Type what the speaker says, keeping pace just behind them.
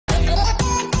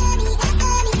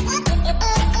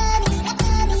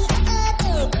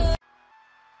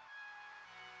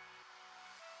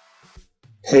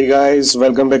Hey guys,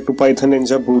 welcome back to Python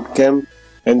Ninja Bootcamp.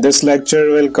 In this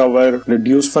lecture, we'll cover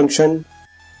reduce function.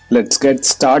 Let's get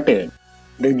started.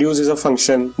 Reduce is a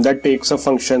function that takes a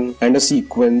function and a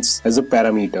sequence as a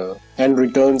parameter and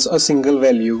returns a single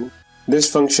value.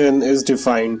 This function is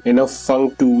defined in a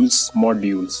functools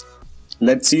modules.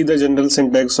 Let's see the general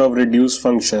syntax of reduce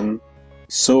function.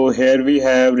 So here we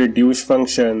have reduce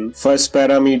function, first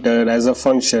parameter as a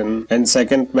function and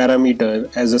second parameter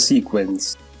as a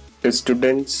sequence.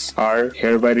 Students are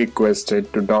hereby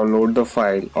requested to download the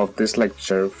file of this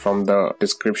lecture from the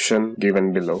description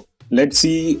given below. Let's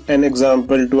see an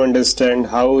example to understand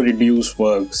how reduce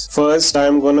works. First,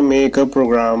 I'm gonna make a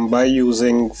program by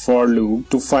using for loop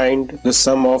to find the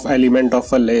sum of element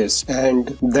of a list,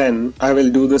 and then I will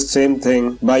do the same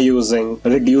thing by using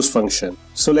reduce function.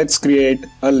 So let's create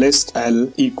a list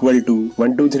L equal to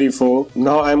 1, 2, 3, 4.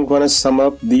 Now I'm gonna sum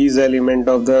up these elements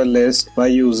of the list by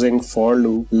using for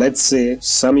loop. Let's say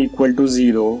sum equal to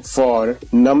 0 for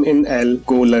num in L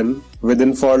colon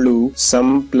within for loop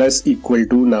sum plus equal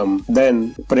to num.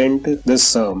 Then print the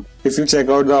sum. If you check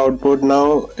out the output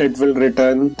now, it will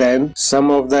return 10 sum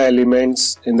of the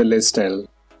elements in the list L.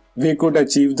 We could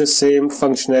achieve the same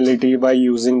functionality by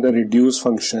using the reduce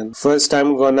function. First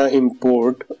I'm gonna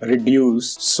import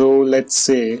reduce. So let's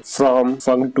say from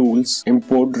functools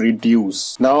import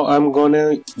reduce. Now I'm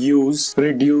gonna use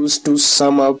reduce to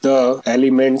sum up the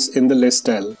elements in the list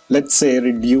L. Let's say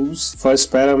reduce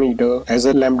first parameter as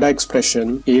a lambda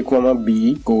expression a comma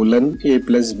b colon a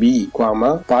plus b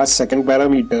comma pass second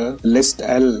parameter list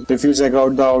L. If you check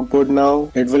out the output now,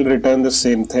 it will return the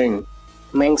same thing.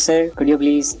 Mayank sir, could you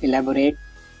please elaborate?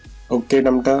 Okay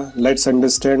Damta, let's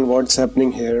understand what's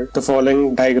happening here. The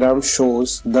following diagram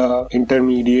shows the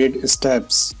intermediate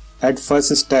steps. At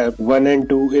first step, 1 and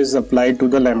 2 is applied to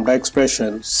the lambda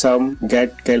expression, sum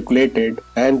get calculated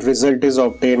and result is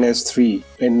obtained as 3.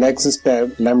 In next step,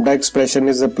 lambda expression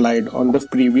is applied on the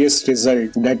previous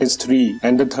result, that is 3,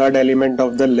 and the third element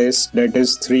of the list, that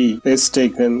is 3, is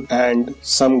taken and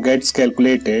sum gets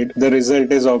calculated, the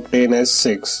result is obtained as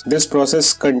 6. This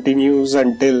process continues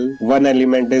until one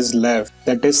element is left,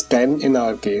 that is 10 in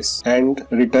our case, and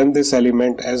return this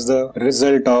element as the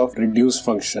result of reduce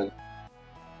function.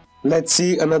 Let's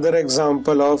see another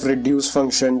example of reduce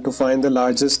function to find the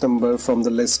largest number from the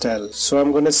list L. So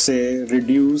I'm gonna say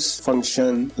reduce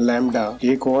function lambda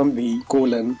a comma b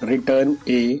colon return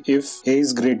a if a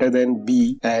is greater than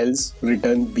b, else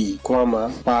return b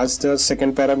comma pass the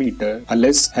second parameter a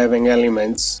list having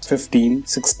elements 15,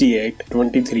 68,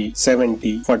 23,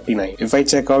 70, 49. If I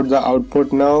check out the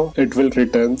output now, it will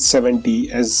return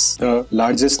 70 as the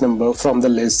largest number from the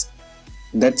list.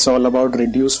 That's all about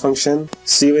reduce function.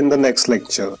 See you in the next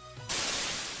lecture.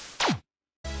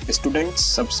 Students,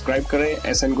 subscribe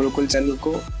करें SN Gurukul channel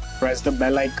को. Press the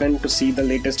bell icon to see the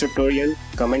latest tutorial.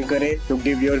 Comment करें to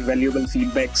give your valuable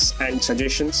feedbacks and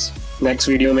suggestions. Next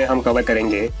video में हम cover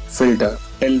करेंगे filter.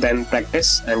 Till then,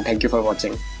 practice and thank you for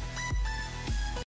watching.